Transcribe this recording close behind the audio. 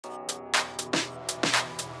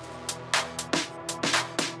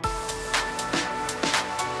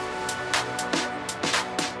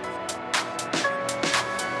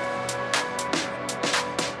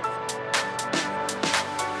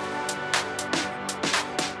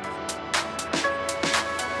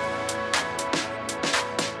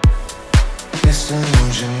This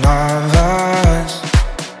illusion of us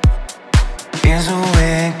is a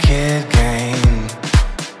wicked game.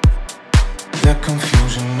 The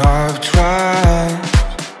confusion of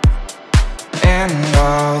trust and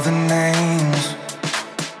all the names.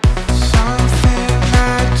 Something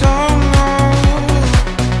I don't know,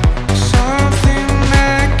 something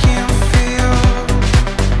I can't feel.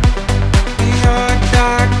 Your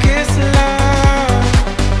darkest love,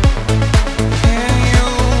 and you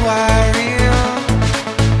are real.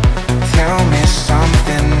 Tell me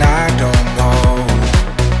something I don't know.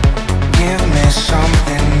 Give me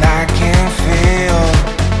something I can't feel.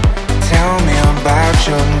 Tell me about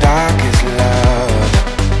your darkest love,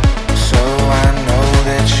 so I know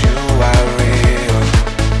that you are real.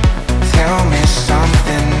 Tell me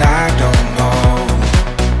something I don't know.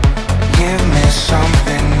 Give me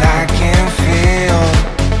something I can't feel.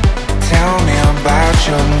 Tell me about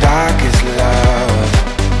your darkest love,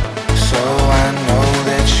 so I know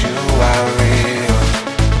that you are real.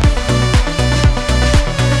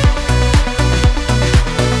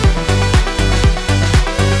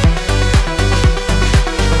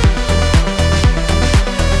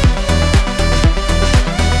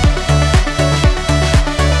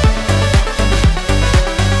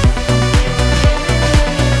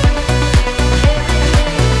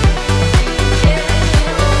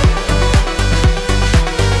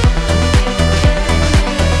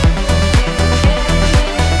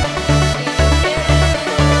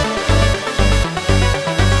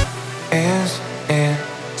 Is it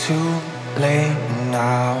too late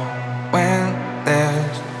now when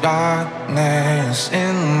there's darkness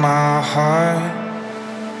in my heart?